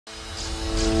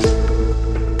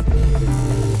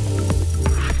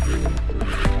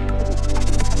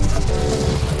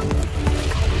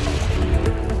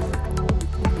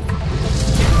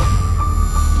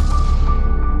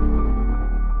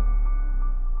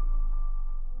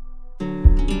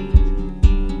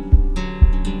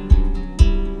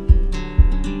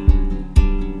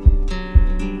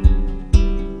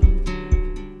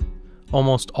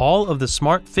Almost all of the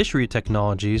smart fishery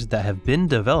technologies that have been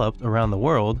developed around the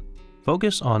world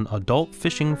focus on adult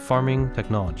fishing farming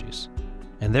technologies,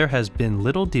 and there has been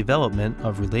little development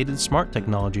of related smart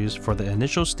technologies for the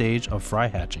initial stage of fry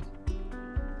hatching.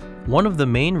 One of the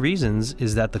main reasons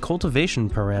is that the cultivation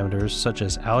parameters such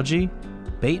as algae,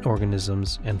 bait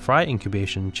organisms, and fry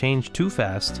incubation change too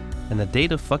fast and the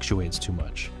data fluctuates too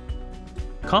much.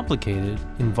 Complicated,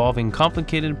 involving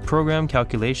complicated program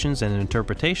calculations and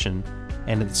interpretation,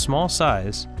 and its small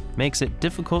size makes it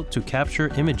difficult to capture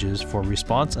images for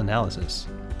response analysis.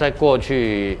 在过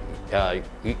去，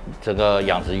这个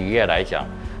养殖渔业来讲，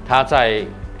它在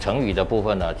成鱼的部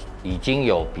分呢，已经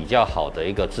有比较好的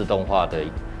一个自动化的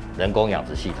人工养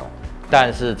殖系统，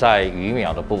但是在鱼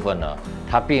苗的部分呢，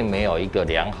它并没有一个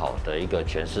良好的一个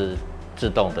全是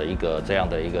自动的这样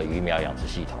的一个鱼苗养殖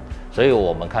系统，所以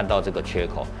我们看到这个缺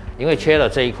口，因为缺了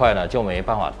这一块呢，就没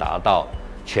办法达到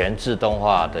全自动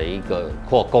化的一个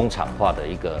或工厂化的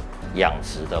一个养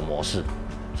殖的模式，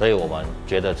所以我们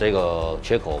觉得这个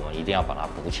缺口我们一定要把它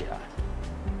补起来。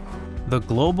The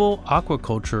global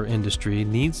aquaculture industry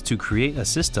needs to create a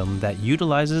system that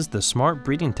utilizes the smart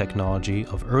breeding technology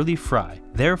of early fry.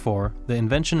 Therefore, the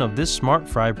invention of this smart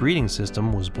fry breeding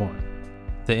system was born.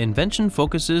 The invention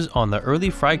focuses on the early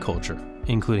fry culture,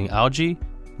 including algae,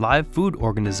 live food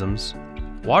organisms,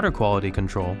 water quality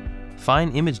control,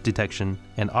 fine image detection,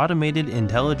 and automated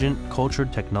intelligent culture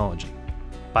technology.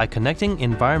 By connecting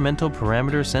environmental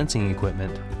parameter sensing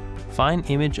equipment, fine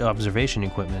image observation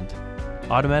equipment,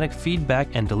 automatic feedback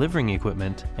and delivering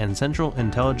equipment, and central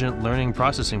intelligent learning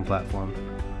processing platform,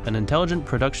 an intelligent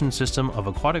production system of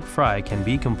aquatic fry can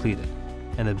be completed,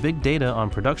 and the big data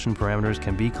on production parameters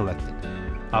can be collected,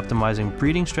 optimizing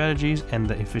breeding strategies and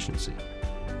the efficiency.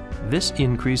 This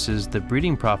increases the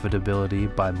breeding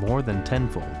profitability by more than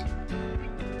tenfold.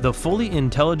 The fully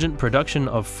intelligent production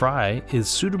of fry is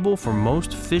suitable for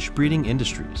most fish breeding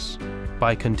industries.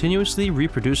 By continuously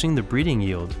reproducing the breeding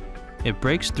yield, it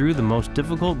breaks through the most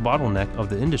difficult bottleneck of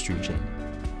the industry chain.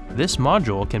 This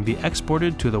module can be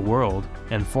exported to the world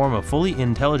and form a fully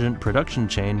intelligent production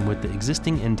chain with the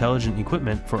existing intelligent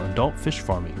equipment for adult fish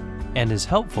farming, and is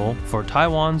helpful for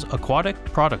Taiwan's aquatic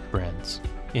product brands,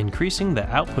 increasing the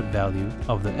output value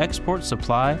of the export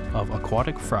supply of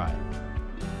aquatic fry.